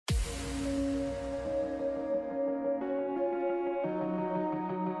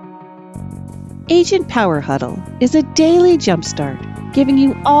Agent Power Huddle is a daily jumpstart, giving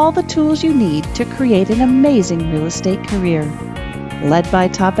you all the tools you need to create an amazing real estate career. Led by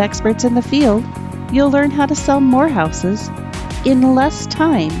top experts in the field, you'll learn how to sell more houses in less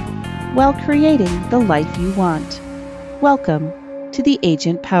time while creating the life you want. Welcome to the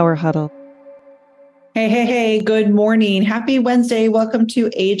Agent Power Huddle. Hey, good morning. Happy Wednesday. Welcome to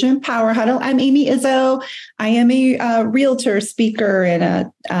Agent Power Huddle. I'm Amy Izzo. I am a realtor speaker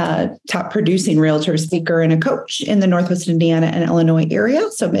and a top producing realtor speaker and a coach in the Northwest Indiana and Illinois area,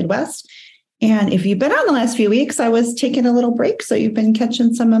 so Midwest. And if you've been on the last few weeks, I was taking a little break, so you've been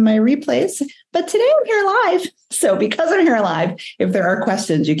catching some of my replays. But today I'm here live. So because I'm here live, if there are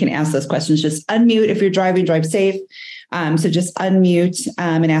questions, you can ask those questions. Just unmute. If you're driving, drive safe. So just unmute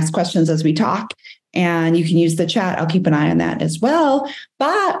and ask questions as we talk. And you can use the chat. I'll keep an eye on that as well.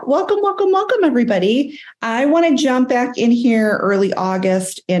 But welcome, everybody. I want to jump back in here early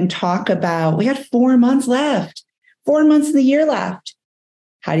August and talk about, we had 4 months left, 4 months in the year left.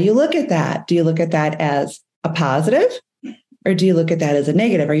 How do you look at that? Do you look at that as a positive or do you look at that as a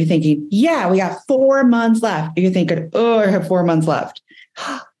negative? Are you thinking, yeah, we got 4 months left? Are you thinking, oh, I have 4 months left?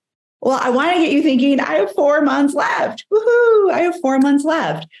 Well, I want to get you thinking, I have 4 months left. Woohoo, I have 4 months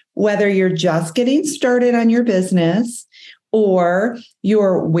left. Whether you're just getting started on your business or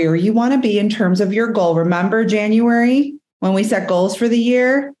you're where you want to be in terms of your goal. Remember January when we set goals for the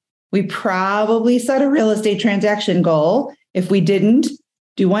year? We probably set a real estate transaction goal. If we didn't,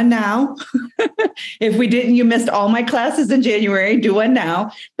 do one now. If we didn't, you missed all my classes in January, do one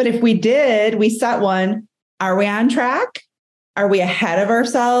now. But if we did, we set one. Are we on track? Are we ahead of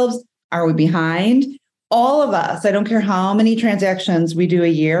ourselves? Are we behind? All of us, I don't care how many transactions we do a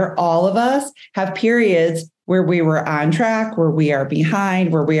year, all of us have periods where we were on track, where we are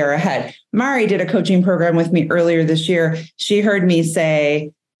behind, where we are ahead. Mari did a coaching program with me earlier this year. She heard me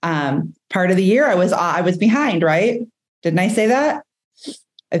say, part of the year I was behind, right? Didn't I say that?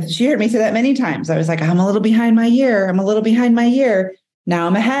 She heard me say that many times. I was like, I'm a little behind my year. Now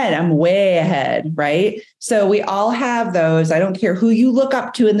I'm ahead. I'm way ahead, right? So we all have those. I don't care who you look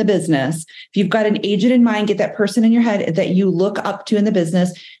up to in the business. If you've got an agent in mind, get that person in your head that you look up to in the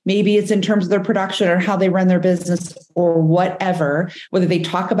business. Maybe it's in terms of their production or how they run their business or whatever, whether they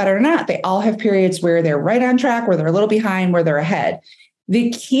talk about it or not. They all have periods where they're right on track, where they're a little behind, where they're ahead.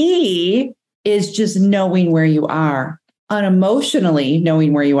 The key is just knowing where you are. Unemotionally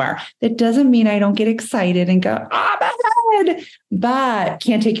knowing where you are. That doesn't mean I don't get excited and go, I'm ahead, but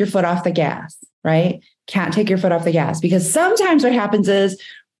can't take your foot off the gas, right? Can't take your foot off the gas because sometimes what happens is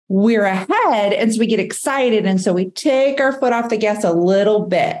we're ahead and so we get excited and so we take our foot off the gas a little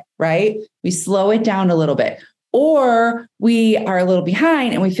bit, right? We slow it down a little bit, or we are a little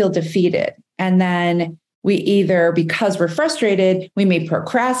behind and we feel defeated. And then we either, because we're frustrated, we may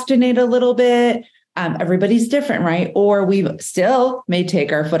procrastinate a little bit. Everybody's different, right? Or we still may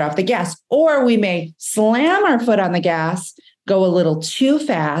take our foot off the gas, or we may slam our foot on the gas, go a little too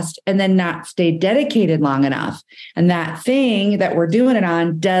fast, and then not stay dedicated long enough. And that thing that we're doing it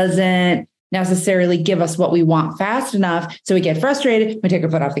on doesn't necessarily give us what we want fast enough. So we get frustrated, we take our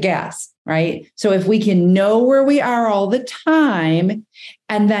foot off the gas, right? So if we can know where we are all the time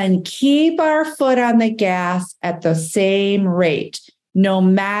and then keep our foot on the gas at the same rate, no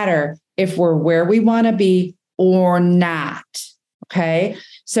matter if we're where we want to be or not. Okay.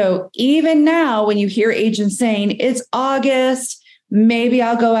 So even now, when you hear agents saying it's August, maybe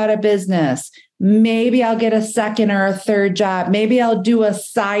I'll go out of business. Maybe I'll get a second or a third job. Maybe I'll do a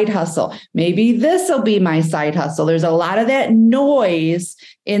side hustle. Maybe this will be my side hustle. There's a lot of that noise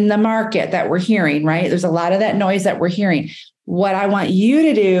in the market that we're hearing, right? There's a lot of that noise that we're hearing. What I want you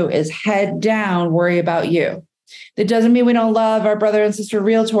to do is head down, worry about you. That doesn't mean we don't love our brother and sister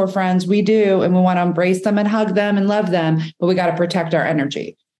realtor friends. We do. And we want to embrace them and hug them and love them. But we got to protect our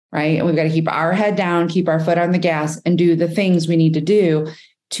energy, right? And we've got to keep our head down, keep our foot on the gas and do the things we need to do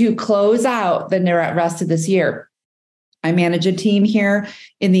to close out the rest of this year. I manage a team here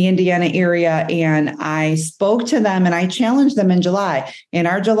in the Indiana area, and I spoke to them and I challenged them in July. In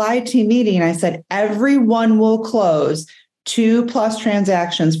our July team meeting, I said, everyone will close 2+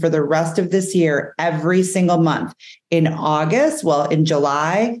 transactions for the rest of this year, every single month. In August, in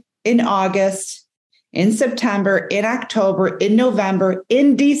July, in August, in September, in October, in November,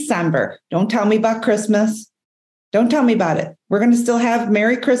 in December. Don't tell me about Christmas. Don't tell me about it. We're going to still have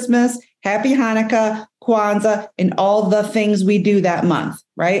Merry Christmas, Happy Hanukkah, Kwanzaa, and all the things we do that month,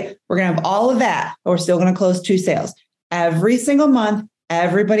 right? We're going to have all of that, but we're still going to close 2 sales every single month.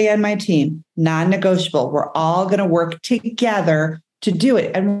 Everybody on my team, non-negotiable. We're all going to work together to do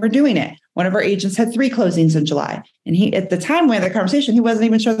it. And we're doing it. One of our agents had 3 closings in July. And he, at the time we had the conversation, he wasn't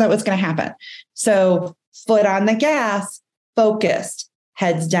even sure that was going to happen. So foot on the gas, focused,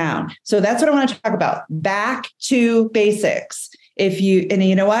 heads down. So that's what I want to talk about. Back to basics. And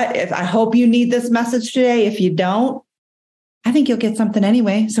you know what? I hope you need this message today. If you don't, I think you'll get something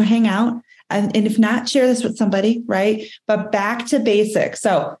anyway. So hang out. And if not, share this with somebody, right? But back to basics.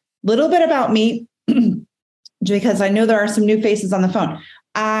 So a little bit about me, because I know there are some new faces on the phone,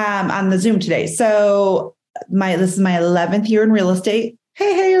 on the Zoom today. So this is my 11th year in real estate.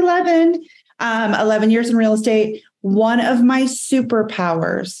 Hey, 11. 11 years in real estate. One of my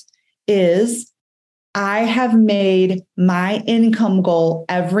superpowers is I have made my income goal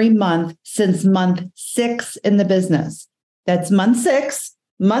every month since month 6 in the business. That's month 6,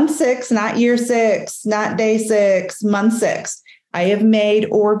 not year 6, not day 6, month 6. I have made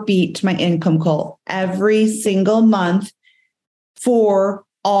or beat my income goal every single month for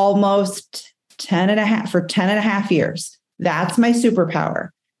almost 10 and a half years. That's my superpower.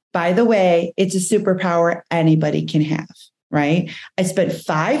 By the way, it's a superpower anybody can have, right? I spent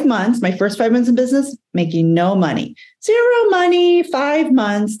 5 months, my first 5 months in business, making no money, 0 money, 5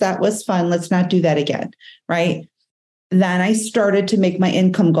 months. That was fun. Let's not do that again, right? Then I started to make my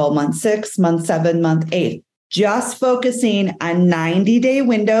income goal month 6, month 7, month 8, just focusing on 90-day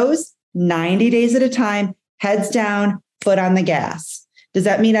windows, 90 days at a time, heads down, foot on the gas. Does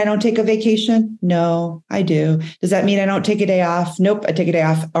that mean I don't take a vacation? No, I do. Does that mean I don't take a day off? Nope, I take a day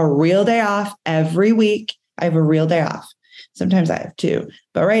off, a real day off every week. I have a real day off. Sometimes I have 2,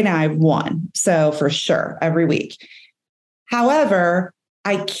 but right now I have 1. So for sure, every week. However,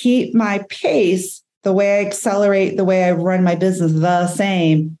 I keep my pace, the way I accelerate, the way I run my business, the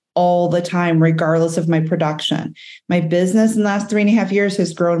same all the time, regardless of my production. My business in the last 3.5 years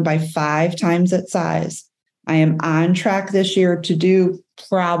has grown by 5 times its size. I am on track this year to do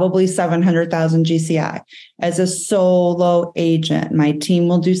probably 700,000 GCI as a solo agent. My team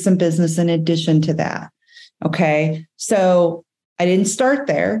will do some business in addition to that. Okay. So I didn't start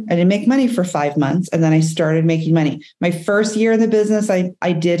there. I didn't make money for 5 months. And then I started making money. My first year in the business,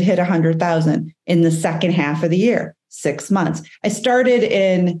 I did hit 100,000 in the second half of the year, 6 months. I started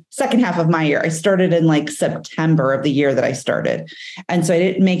in second half of my year. I started in like September of the year that I started. And so I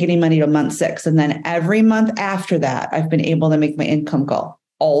didn't make any money till month 6. And then every month after that, I've been able to make my income goal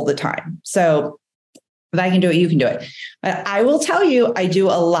all the time. So if I can do it, you can do it. But I will tell you, I do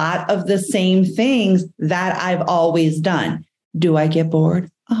a lot of the same things that I've always done. Do I get bored?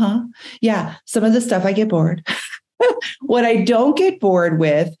 Yeah, some of the stuff I get bored. What I don't get bored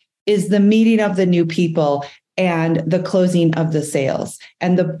with is the meeting of the new people and the closing of the sales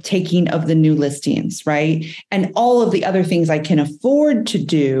and the taking of the new listings, right? And all of the other things I can afford to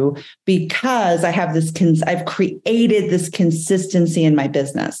do because I have I've created this consistency in my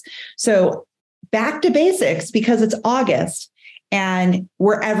business. So back to basics, because it's August, and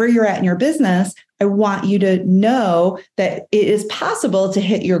wherever you're at in your business, I want you to know that it is possible to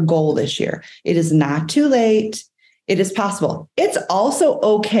hit your goal this year. It is not too late. It is possible. It's also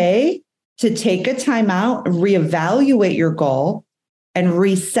okay to take a time out, reevaluate your goal, and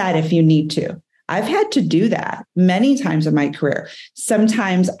reset if you need to. I've had to do that many times in my career.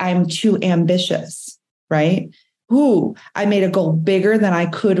 Sometimes I'm too ambitious, right? I made a goal bigger than I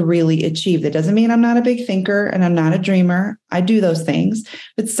could really achieve. That doesn't mean I'm not a big thinker and I'm not a dreamer. I do those things,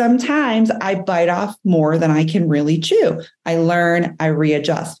 but sometimes I bite off more than I can really chew. I learn, I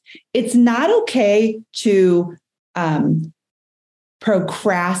readjust. It's not okay to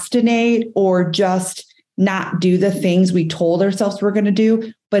procrastinate or just not do the things we told ourselves we're going to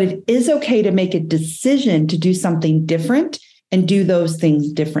do, but it is okay to make a decision to do something different and do those things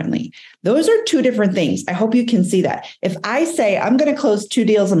differently. Those are 2 different things. I hope you can see that. If I say I'm going to close 2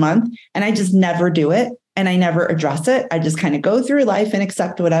 deals a month and I just never do it and I never address it, I just kind of go through life and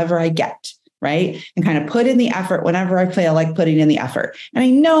accept whatever I get, right? And kind of put in the effort whenever I feel like putting in the effort. And I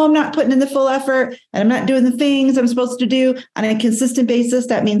know I'm not putting in the full effort and I'm not doing the things I'm supposed to do on a consistent basis.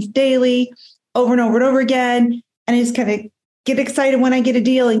 That means daily, over and over and over again. And I just kind of get excited when I get a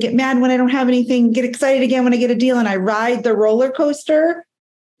deal and get mad when I don't have anything, get excited again when I get a deal and I ride the roller coaster.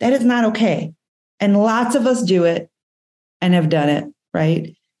 That is not okay. And lots of us do it and have done it,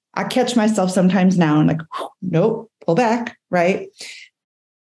 right? I catch myself sometimes now and like, nope, pull back, right?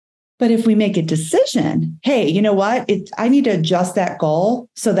 But if we make a decision, hey, you know what? I need to adjust that goal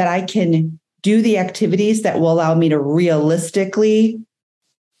so that I can do the activities that will allow me to realistically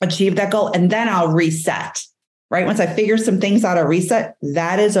achieve that goal. And then I'll reset. Right? Once I figure some things out, a reset,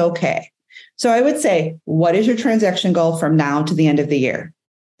 that is okay. So I would say, what is your transaction goal from now to the end of the year?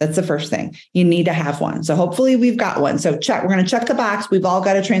 That's the first thing. You need to have one. So hopefully we've got one. So we're going to check the box. We've all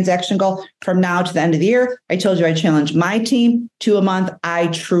got a transaction goal from now to the end of the year. I told you I challenge my team to a month. I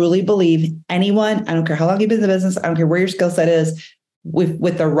truly believe anyone, I don't care how long you've been in the business, I don't care where your skill set is,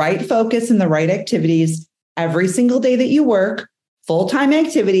 with the right focus and the right activities, every single day that you work, full-time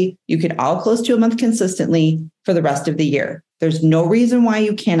activity, you can all close to a month consistently for the rest of the year. There's no reason why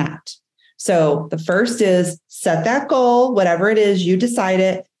you cannot. So the first is set that goal, whatever it is, you decide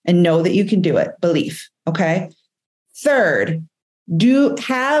it, and know that you can do it. Belief. Okay. Third, do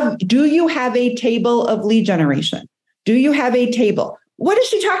you have a table of lead generation? Do you have a table? What is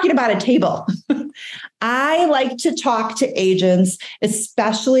she talking about, a table? I like to talk to agents,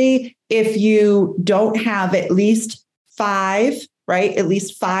 especially if you don't have at least 5, right? At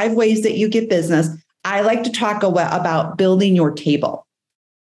least 5 ways that you get business. I like to talk about building your table.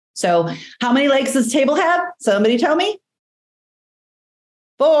 So how many legs does the table have? Somebody tell me.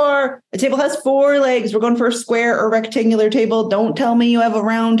 4. A table has 4 legs. We're going for a square or rectangular table. Don't tell me you have a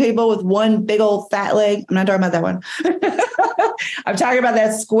round table with one big old fat leg. I'm not talking about that one. I'm talking about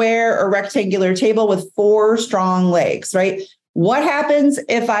that square or rectangular table with 4 strong legs, right? What happens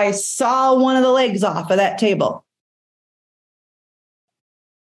if I saw one of the legs off of that table?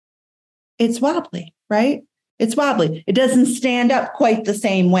 It's wobbly, right? It's wobbly. It doesn't stand up quite the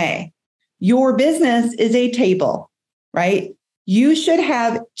same way. Your business is a table, right? You should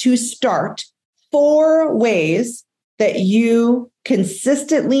have to start 4 ways that you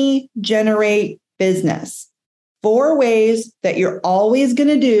consistently generate business. 4 ways that you're always going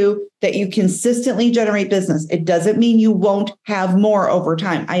to do that you consistently generate business. It doesn't mean you won't have more over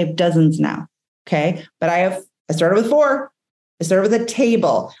time. I have dozens now. Okay. But I started with 4. I started with a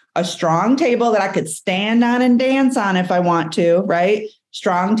table, a strong table that I could stand on and dance on if I want to, right?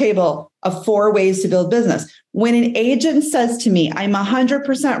 Strong table of 4 ways to build business. When an agent says to me, I'm 100%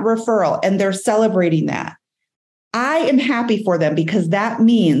 referral, and they're celebrating that, I am happy for them because that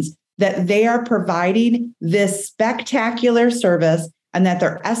means that they are providing this spectacular service and that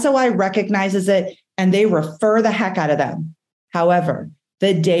their SOI recognizes it and they refer the heck out of them. However,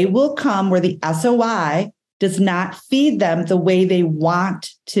 the day will come where the SOI does not feed them the way they want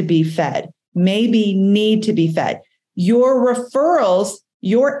to be fed, maybe need to be fed. Your referrals,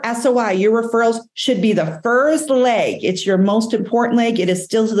 your SOI, your referrals should be the first leg. It's your most important leg. It is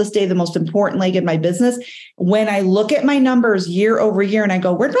still to this day the most important leg in my business. When I look at my numbers year over year and I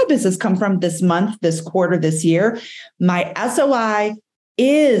go, where did my business come from this month, this quarter, this year? My SOI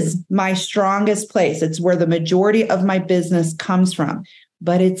is my strongest place. It's where the majority of my business comes from,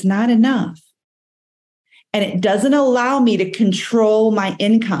 but it's not enough. And it doesn't allow me to control my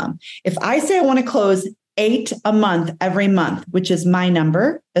income. If I say I want to close 8 a month every month, which is my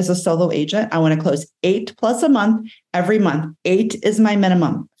number as a solo agent, I want to close 8 plus a month every month. 8 is my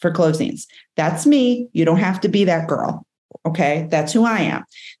minimum for closings. That's me. You don't have to be that girl. Okay. That's who I am.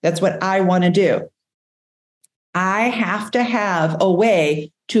 That's what I want to do. I have to have a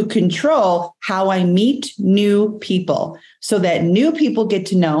way to control how I meet new people so that new people get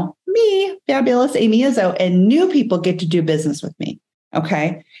to know me, fabulous Amy Izzo, and new people get to do business with me.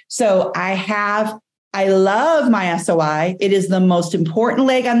 Okay. So I love my SOI. It is the most important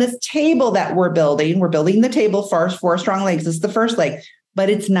leg on this table that we're building. We're building the table first, 4 strong legs. This is the first leg, but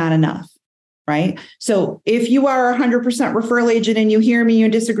it's not enough, right? So if you are a 100% referral agent and you hear me, you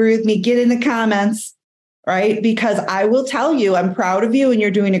disagree with me, get in the comments, right? Because I will tell you, I'm proud of you and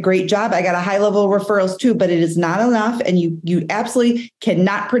you're doing a great job. I got a high level of referrals too, but it is not enough. And you absolutely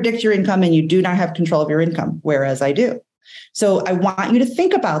cannot predict your income and you do not have control of your income, whereas I do. So I want you to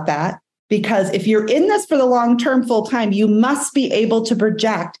think about that. Because if you're in this for the long term, full time, you must be able to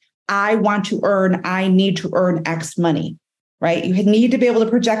project, I need to earn X money, right? You need to be able to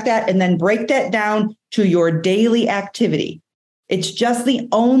project that and then break that down to your daily activity. It's just the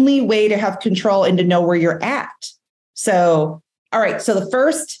only way to have control and to know where you're at. So, all right. So the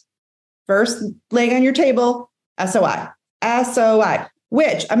first leg on your table, SOI,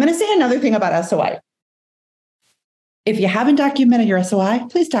 which I'm going to say another thing about SOI. If you haven't documented your SOI,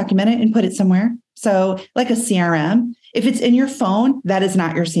 please document it and put it somewhere. So like a CRM, if it's in your phone, that is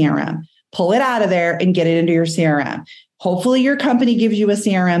not your CRM. Pull it out of there and get it into your CRM. Hopefully your company gives you a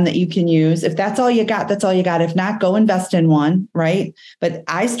CRM that you can use. If that's all you got, that's all you got. If not, go invest in one, right? But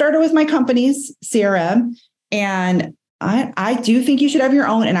I started with my company's CRM and I do think you should have your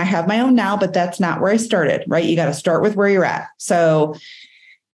own, and I have my own now, but that's not where I started, right? You got to start with where you're at. So,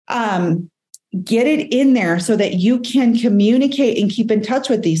 get it in there so that you can communicate and keep in touch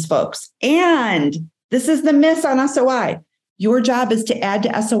with these folks. And this is the miss on SOI. Your job is to add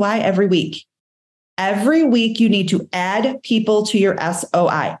to SOI every week. Every week, you need to add people to your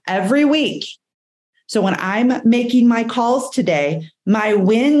SOI every week. So when I'm making my calls today, my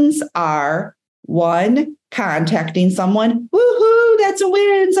wins are 1, contacting someone. Woohoo, that's a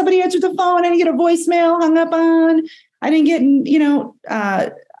win. Somebody answered the phone. I didn't get a voicemail hung up on. I didn't get,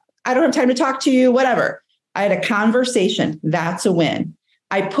 I don't have time to talk to you, whatever. I had a conversation. That's a win.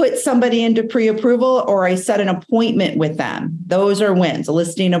 I put somebody into pre-approval or I set an appointment with them. Those are wins, a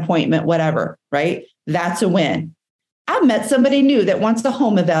listing appointment, whatever, right? That's a win. I met somebody new that wants a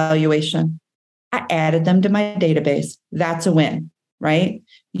home evaluation. I added them to my database. That's a win, right?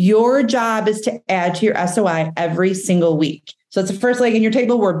 Your job is to add to your SOI every single week. So it's the first leg in your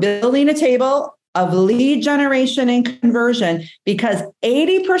table. We're building a table of lead generation and conversion because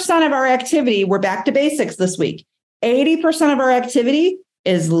 80% of our activity, we're back to basics this week. 80% of our activity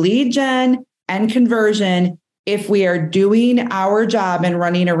is lead gen and conversion if we are doing our job and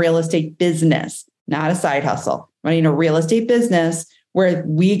running a real estate business, not a side hustle, running a real estate business where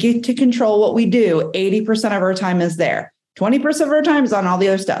we get to control what we do. 80% of our time is there. 20% of our time is on all the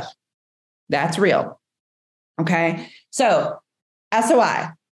other stuff. That's real. Okay. So SOI.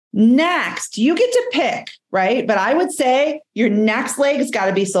 Next, you get to pick, right? But I would say your next leg has got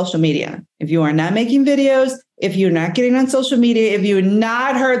to be social media. If you are not making videos, if you're not getting on social media, if you've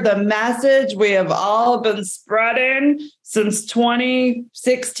not heard the message we have all been spreading since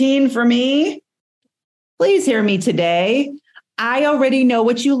 2016 for me, please hear me today. I already know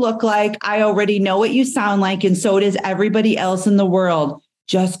what you look like. I already know what you sound like. And so does everybody else in the world.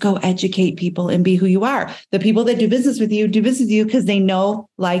 Just go educate people and be who you are. The people that do business with you because they know,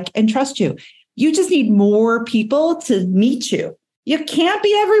 like, and trust you. You just need more people to meet you. You can't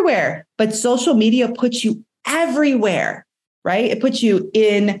be everywhere, but social media puts you everywhere, right? It puts you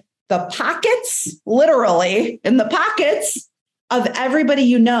in the pockets, literally in the pockets of everybody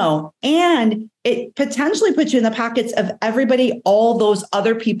you know. And it potentially puts you in the pockets of everybody all those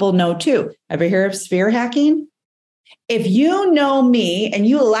other people know too. Ever hear of sphere hacking? If you know me and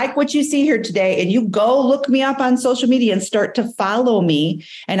you like what you see here today and you go look me up on social media and start to follow me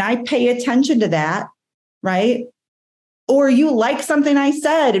and I pay attention to that, right? Or you like something I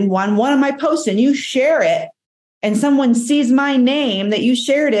said in one of my posts and you share it and someone sees my name that you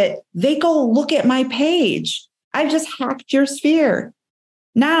shared it, they go look at my page. I've just hacked your sphere.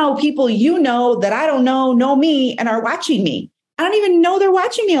 Now people you know that I don't know me and are watching me. I don't even know they're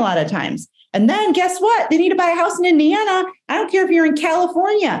watching me a lot of times. And then guess what? They need to buy a house in Indiana. I don't care if you're in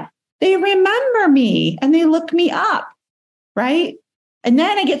California. They remember me and they look me up, right? And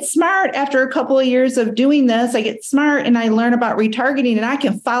then I get smart after a couple of years of doing this. I get smart and I learn about retargeting and I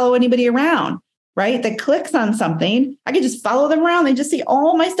can follow anybody around, right? That clicks on something. I can just follow them around. They just see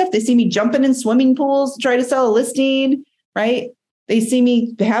all my stuff. They see me jumping in swimming pools to try to sell a listing, right? They see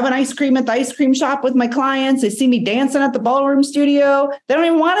me having ice cream at the ice cream shop with my clients. They see me dancing at the ballroom studio. They don't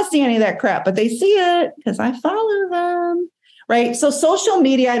even want to see any of that crap, but they see it because I follow them, right? So social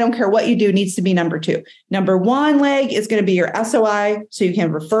media, I don't care what you do, needs to be number 2. Number 1 leg is going to be your SOI, so you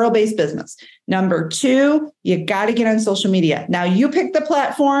can have referral-based business. Number 2, you got to get on social media. Now you pick the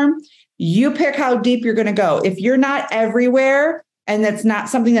platform, you pick how deep you're going to go. If you're not everywhere and that's not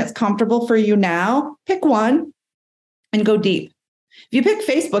something that's comfortable for you now, pick one and go deep. If you pick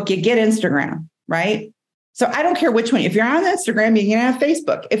Facebook, you get Instagram, right? So I don't care which one. If you're on Instagram, you can have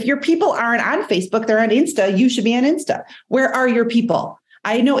Facebook. If your people aren't on Facebook, they're on Insta, you should be on Insta. Where are your people?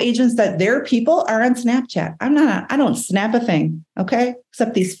 I know agents that their people are on Snapchat. I don't snap a thing, okay?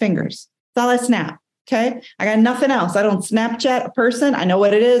 Except these fingers. That's all I snap, okay? I got nothing else. I don't Snapchat a person. I know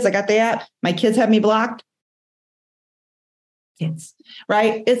what it is. I got the app. My kids have me blocked. Kids,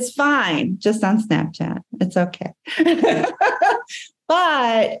 right? It's fine. Just on Snapchat. It's okay.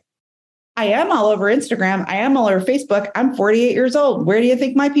 But I am all over Instagram. I am all over Facebook. I'm 48 years old. Where do you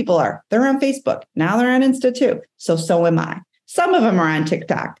think my people are? They're on Facebook. Now they're on Insta too. So am I. Some of them are on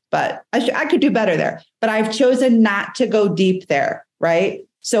TikTok, but I could do better there. But I've chosen not to go deep there, right?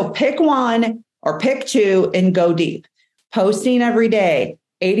 So pick one or pick 2 and go deep. Posting every day,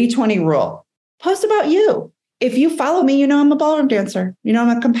 80-20 rule. Post about you. If you follow me, you know I'm a ballroom dancer. You know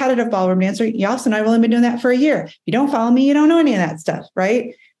I'm a competitive ballroom dancer. You also know I've only been doing that for a year. If you don't follow me, you don't know any of that stuff,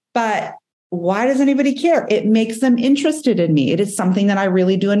 right? But why does anybody care? It makes them interested in me. It is something that I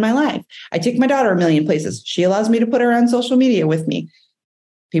really do in my life. I take my daughter a million places. She allows me to put her on social media with me.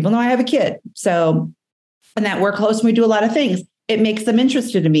 People know I have a kid. So, and that we're close and we do a lot of things. It makes them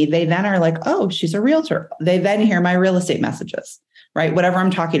interested in me. They then are like, oh, she's a realtor. They then hear my real estate messages. Right? Whatever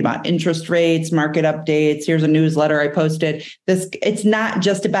I'm talking about, interest rates, market updates. Here's a newsletter I posted. It's not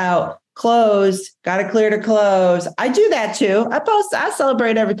just about closed, got to clear to close. I do that too. I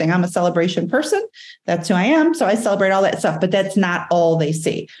celebrate everything. I'm a celebration person. That's who I am. So I celebrate all that stuff, but that's not all they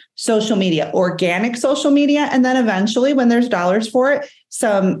see. Social media, organic social media. And then eventually when there's dollars for it,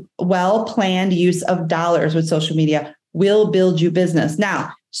 some well-planned use of dollars with social media will build you business.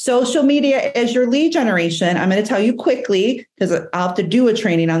 Now, social media is your lead generation. I'm going to tell you quickly, because I'll have to do a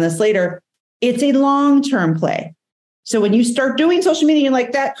training on this later. It's a long-term play. So when you start doing social media, and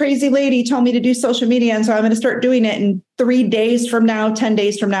like that crazy lady told me to do social media, and so I'm going to start doing it, and 3 days from now, 10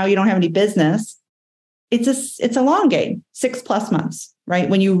 days from now, you don't have any business. It's a long game, 6+ months, right?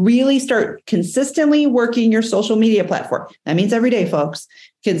 When you really start consistently working your social media platform, that means every day, folks,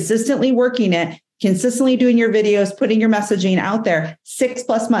 consistently working it, consistently doing your videos, putting your messaging out there,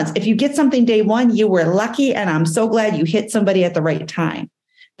 6+ months. If you get something day one, you were lucky. And I'm so glad you hit somebody at the right time.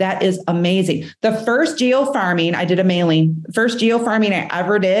 That is amazing. The first geo farming, I did a mailing. First geo farming I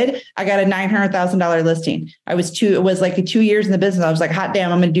ever did, I got a $900,000 listing. It was like 2 years in the business. I was like, hot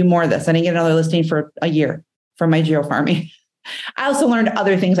damn, I'm going to do more of this. I didn't get another listing for a year from my geo farming. I also learned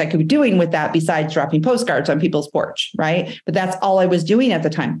other things I could be doing with that besides dropping postcards on people's porch, right? But that's all I was doing at the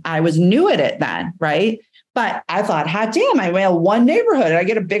time. I was new at it then, right? But I thought, hot damn, I mail one neighborhood and I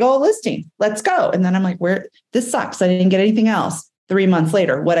get a big old listing. Let's go. And then I'm like, this sucks. I didn't get anything else. 3 months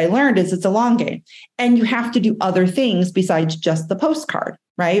later, what I learned is it's a long game and you have to do other things besides just the postcard,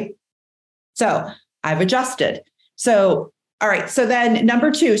 right? So I've adjusted. So, all right. So then number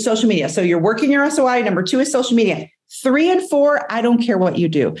 2, social media. So you're working your SOI. Number 2 is social media. 3 and 4, I don't care what you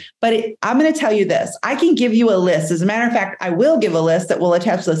do, but I'm going to tell you this. I can give you a list. As a matter of fact, I will give a list that will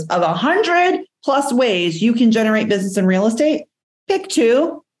attach this of 100+ ways you can generate business in real estate. Pick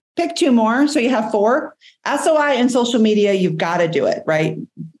 2 more. So you have 4. SOI and social media, you've got to do it, right?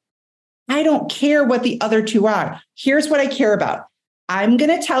 I don't care what the other 2 are. Here's what I care about. I'm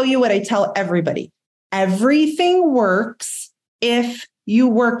going to tell you what I tell everybody. Everything works if you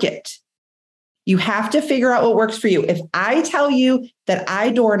work it. You have to figure out what works for you. If I tell you that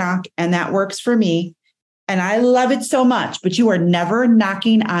I door knock and that works for me, and I love it so much, but you are never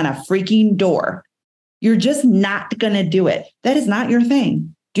knocking on a freaking door, you're just not going to do it. That is not your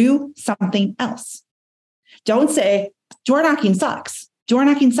thing. Do something else. Don't say door knocking sucks. Door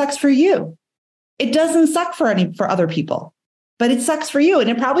knocking sucks for you. It doesn't suck for other people, but it sucks for you. And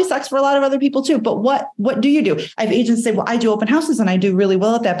it probably sucks for a lot of other people too. But what do you do? I have agents say, well, I do open houses and I do really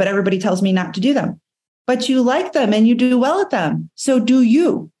well at that, but everybody tells me not to do them. But you like them and you do well at them. So do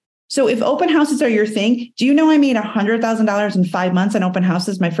you. So if open houses are your thing, do you know I made $100,000 in 5 months on open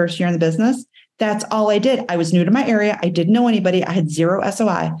houses my first year in the business? That's all I did. I was new to my area. I didn't know anybody. I had 0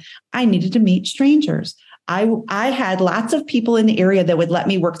 SOI. I needed to meet strangers. I had lots of people in the area that would let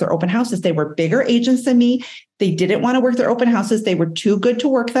me work their open houses. They were bigger agents than me. They didn't want to work their open houses. They were too good to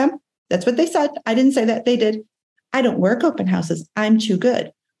work them. That's what they said. I didn't say that. They did. I don't work open houses. I'm too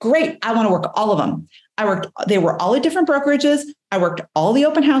good. Great. I want to work all of them. They were all at different brokerages. I worked all the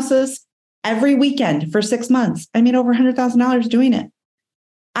open houses every weekend for 6 months. I made over $100,000 doing it.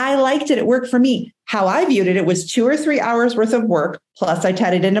 I liked it. It worked for me. How I viewed it, it was 2 or 3 hours worth of work. Plus I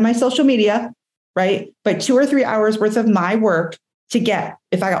tied it into my social media, right? But 2 or 3 hours worth of my work to get,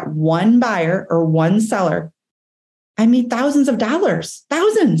 if I got one buyer or one seller, I made thousands of dollars,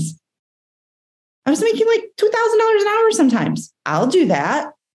 thousands. I was making like $2,000 an hour sometimes. I'll do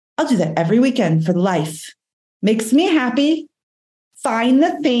that. I'll do that every weekend for life. Makes me happy. Find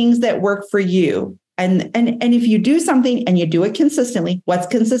the things that work for you. And if you do something and you do it consistently, what's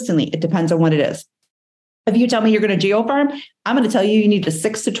consistently? It depends on what it is. If you tell me you're going to geo farm, I'm going to tell you need a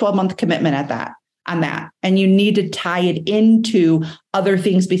 6 to 12 month commitment on that. And you need to tie it into other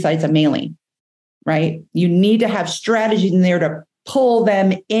things besides a mailing, right? You need to have strategies in there to pull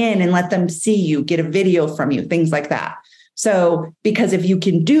them in and let them see you, get a video from you, things like that. So, because if you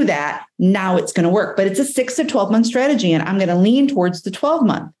can do that, now it's going to work, but it's a 6 to 12 month strategy. And I'm going to lean towards the 12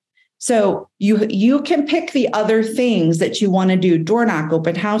 month. So you can pick the other things that you want to do, door knock,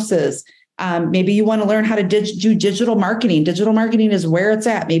 open houses. Maybe you want to learn how to do digital marketing. Digital marketing is where it's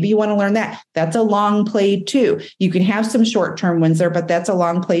at. Maybe you want to learn that. That's a long play too. You can have some short-term wins there, but that's a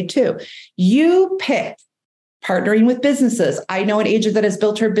long play too. You pick partnering with businesses. I know an agent that has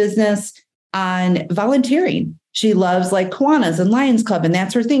built her business on volunteering. She loves like Kiwanis and Lions Club, and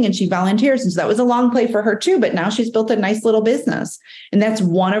that's her thing. And she volunteers. And so that was a long play for her too. But now she's built a nice little business. And that's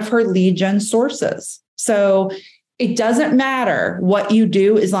one of her lead gen sources. So it doesn't matter what you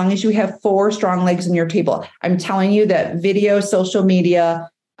do as long as you have 4 strong legs in your table. I'm telling you that video, social media,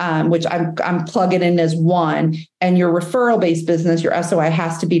 which I'm plugging in as 1, and your referral-based business, your SOI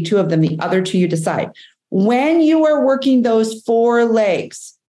has to be 2 of them. The other 2 you decide. When you are working those 4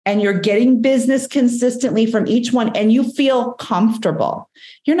 legs, and you're getting business consistently from each one and you feel comfortable,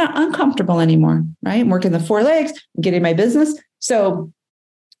 you're not uncomfortable anymore, right? I'm working the 4 legs, I'm getting my business. So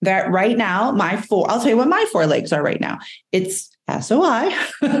that right now, I'll tell you what my 4 legs are right now. It's SOI,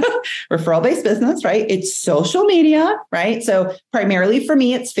 referral-based business, right? It's social media, right? So primarily for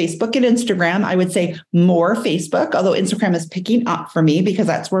me, it's Facebook and Instagram. I would say more Facebook, although Instagram is picking up for me because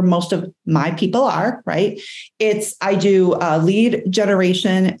that's where most of my people are, right? I do lead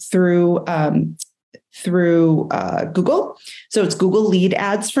generation through Google. So it's Google lead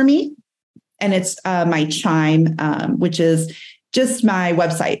ads for me. And it's my Chime, which is just my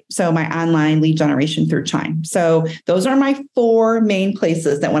website. So my online lead generation through Chime. So those are my 4 main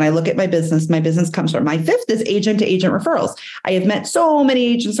places that when I look at my business comes from. My 5th is agent to agent referrals. I have met so many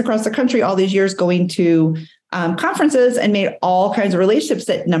agents across the country all these years going to conferences and made all kinds of relationships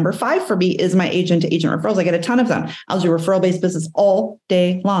that number 5 for me is my agent to agent referrals. I get a ton of them. I'll do referral-based business all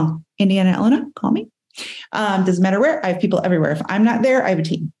day long. Indiana, Illinois, call me. Doesn't matter where. I have people everywhere. If I'm not there, I have a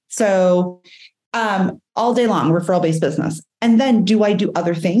team. So all day long, referral-based business. And then do I do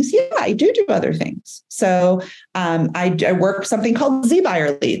other things? Yeah, I do other things. So I work something called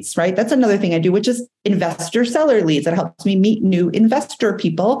Z-buyer leads, right? That's another thing I do, which is investor seller leads. That helps me meet new investor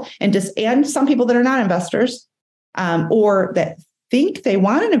people and some people that are not investors or that think they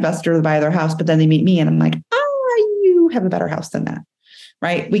want an investor to buy their house, but then they meet me and I'm like, you have a better house than that,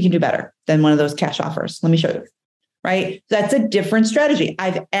 right? We can do better than one of those cash offers. Let me show you. Right? That's a different strategy.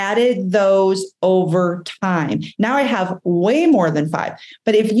 I've added those over time. Now I have way more than 5.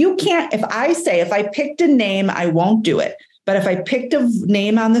 But if I picked a name, I won't do it. But if I picked a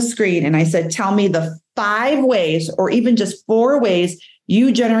name on the screen and I said, tell me the 5 ways or even just 4 ways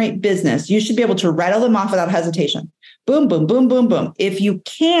you generate business, you should be able to rattle them off without hesitation. Boom, boom, boom, boom, boom. If you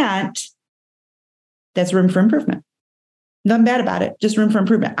can't, that's room for improvement. Nothing bad about it. Just room for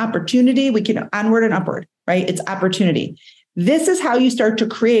improvement. Opportunity. We can onward and upward, right? It's opportunity. This is how you start to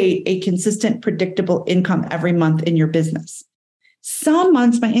create a consistent, predictable income every month in your business. Some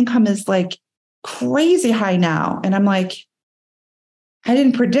months my income is like crazy high now. And I'm like, I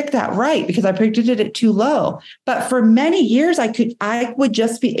didn't predict that right because I predicted it too low. But for many years, I would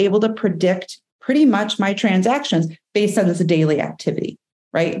just be able to predict pretty much my transactions based on this daily activity,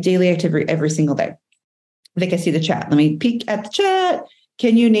 right? Daily activity every single day. I think I see the chat. Let me peek at the chat.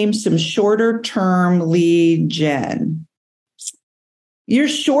 Can you name some shorter term lead gen? Your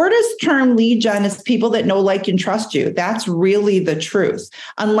shortest term lead gen is people that know, like, and trust you. That's really the truth.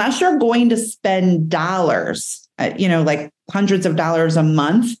 Unless you're going to spend dollars, like hundreds of dollars a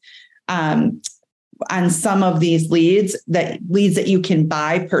month on some of these leads that you can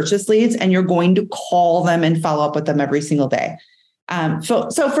buy, purchase leads, and you're going to call them and follow up with them every single day. So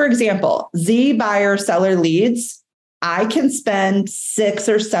for example, Z buyer seller leads, I can spend $600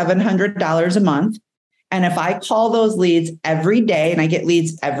 or $700 a month. And if I call those leads every day and I get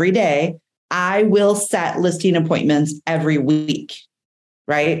leads every day, I will set listing appointments every week,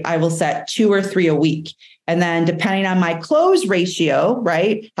 right? I will set 2 or 3 a week. And then depending on my close ratio,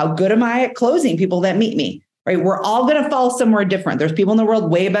 right? How good am I at closing people that meet me, right? We're all going to fall somewhere different. There's people in the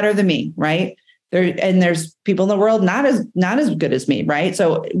world way better than me, right? There's people in the world not as good as me, right?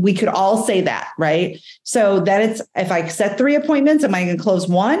 So we could all say that, right? So that it's, if I set 3 appointments, am I going to close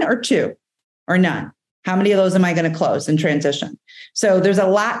 1 or 2 or none? How many of those am I going to close and transition? So there's a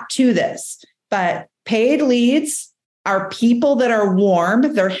lot to this, but paid leads are people that are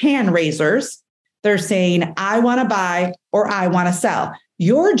warm. They're hand raisers. They're saying, I want to buy or I want to sell.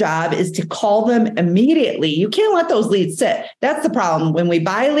 Your job is to call them immediately. You can't let those leads sit. That's the problem. When we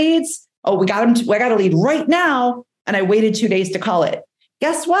buy leads, I got a lead right now, and I waited 2 days to call it.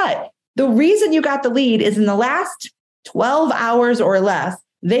 Guess what? The reason you got the lead is in the last 12 hours or less,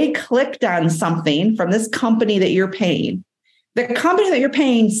 they clicked on something from this company that you're paying. The company that you're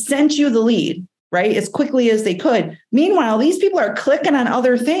paying sent you the lead, right? As quickly as they could. Meanwhile, these people are clicking on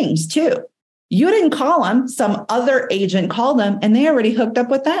other things too. You didn't call them. Some other agent called them and they already hooked up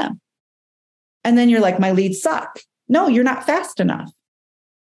with them. And then you're like, my leads suck. No, you're not fast enough.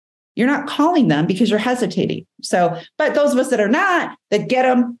 You're not calling them because you're hesitating. So, but those of us that are not, that get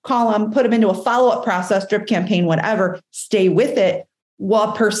them, call them, put them into a follow-up process, drip campaign, whatever, stay with it.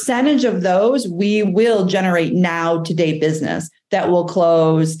 Well, a percentage of those, we will generate now today business that will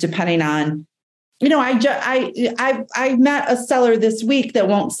close depending on, I met a seller this week that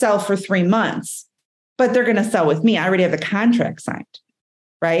won't sell for 3 months, but they're going to sell with me. I already have the contract signed,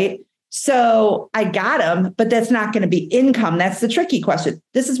 right? So I got them, but that's not going to be income. That's the tricky question.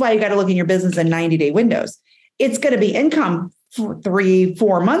 This is why you got to look in your business in 90-day windows. It's going to be income for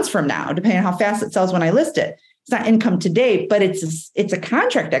 3-4 months from now, depending on how fast it sells when I list it. It's not income today, but it's a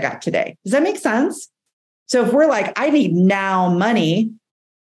contract I got today. Does that make sense? So if we're like, I need now money,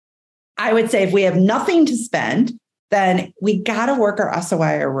 I would say if we have nothing to spend, then we got to work our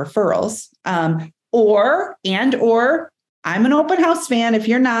SOI or referrals. Or I'm an open house fan. If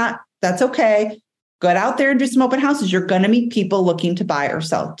you're not, that's okay. Get out there and do some open houses. You're going to meet people looking to buy or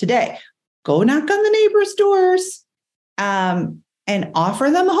sell today. Go knock on the neighbors' doors and offer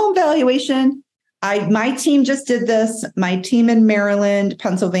them a home valuation. My team just did this. My team in Maryland,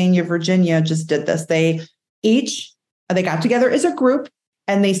 Pennsylvania, Virginia just did this. They got together as a group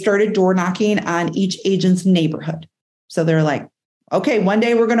and they started door knocking on each agent's neighborhood. So they're like, okay, one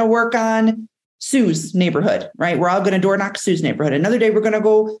day we're going to work on Sue's neighborhood, right? We're all going to door knock Sue's neighborhood. Another day we're going to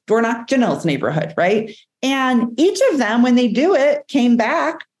go door knock Janelle's neighborhood, right? And each of them, when they do it, came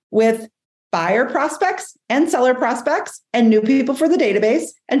back with buyer prospects and seller prospects and new people for the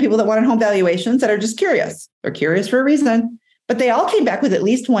database and people that wanted home valuations that are just curious. They're curious for a reason, but they all came back with at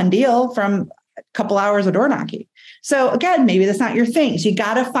least one deal from a couple hours of door knocking. So again, maybe that's not your thing. So you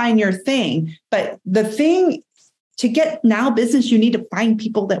got to find your thing. But the thing to get now business, you need to find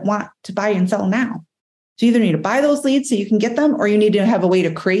people that want to buy and sell now. So you either need to buy those leads so you can get them, or you need to have a way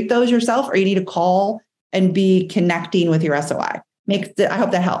to create those yourself, or you need to call and be connecting with your SOI. I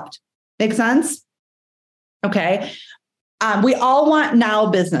hope that helped. Make sense? Okay. We all want now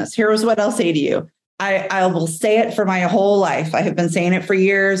business. Here's what I'll say to you. I will say it for my whole life. I have been saying it for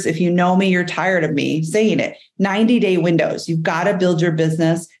years. If you know me, you're tired of me saying it. 90-day windows. You've got to build your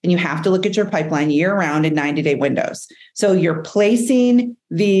business and you have to look at your pipeline year round in 90-day windows. So you're placing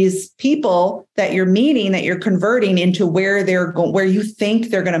these people that you're meeting, that you're converting into where they're going, where you think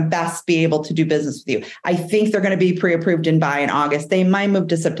they're going to best be able to do business with you. I think they're going to be pre-approved and buy in August. They might move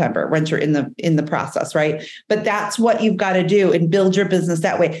to September once you're in the process, right? But that's what you've got to do and build your business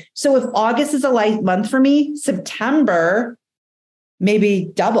that way. So if August is a light month for me, September,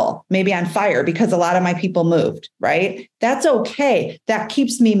 maybe double, maybe on fire because a lot of my people moved, right? That's okay. That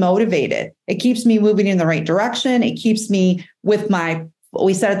keeps me motivated. It keeps me moving in the right direction. It keeps me with what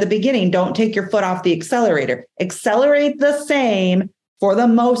we said at the beginning, don't take your foot off the accelerator. Accelerate the same for the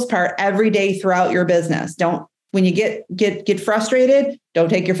most part every day throughout your business. When you get frustrated, don't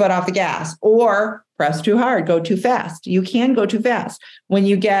take your foot off the gas or press too hard, go too fast. You can go too fast. When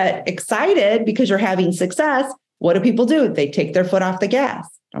you get excited because you're having success, what do people do? They take their foot off the gas.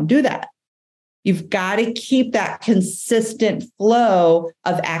 Don't do that. You've got to keep that consistent flow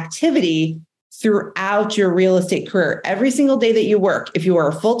of activity throughout your real estate career. Every single day that you work, if you are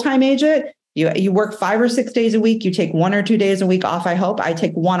a full-time agent, you work 5 or 6 days a week, you take 1 or 2 days a week off, I hope. I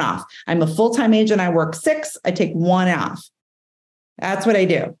take 1 off. I'm a full-time agent. I work 6, I take 1 off. That's what I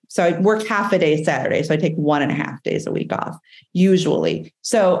do. So I work half a day Saturday. So I take 1.5 days a week off, usually.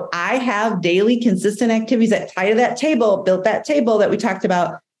 So I have daily consistent activities that tie to that table, built that table that we talked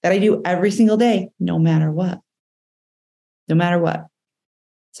about, that I do every single day, no matter what. No matter what.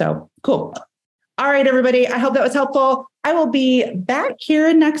 So cool. All right, everybody. I hope that was helpful. I will be back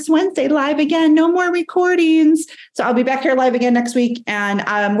here next Wednesday live again. No more recordings. So I'll be back here live again next week. And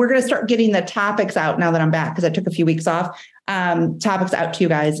we're going to start getting the topics out now that I'm back because I took a few weeks off. Topics out to you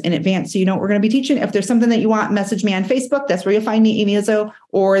guys in advance so you know what we're going to be teaching. If there's something that you want, message me on Facebook. That's where you'll find me, Amy Izzo,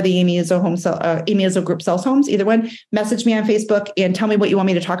 or the Amy Izzo Group Sells Homes. Either one, message me on Facebook and tell me what you want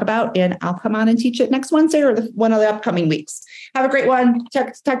me to talk about, and I'll come on and teach it next Wednesday or one of the upcoming weeks. Have a great one.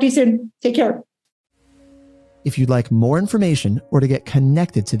 Talk to you soon. Take care. If you'd like more information or to get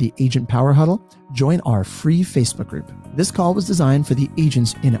connected to the Agent Power Huddle, join our free Facebook group. This call was designed for the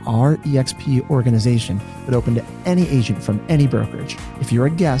agents in our EXP organization, but open to any agent from any brokerage. If you're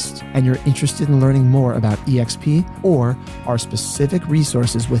a guest and you're interested in learning more about EXP or our specific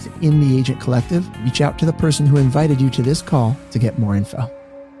resources within the Agent Collective, reach out to the person who invited you to this call to get more info.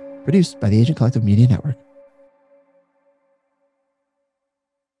 Produced by the Agent Collective Media Network.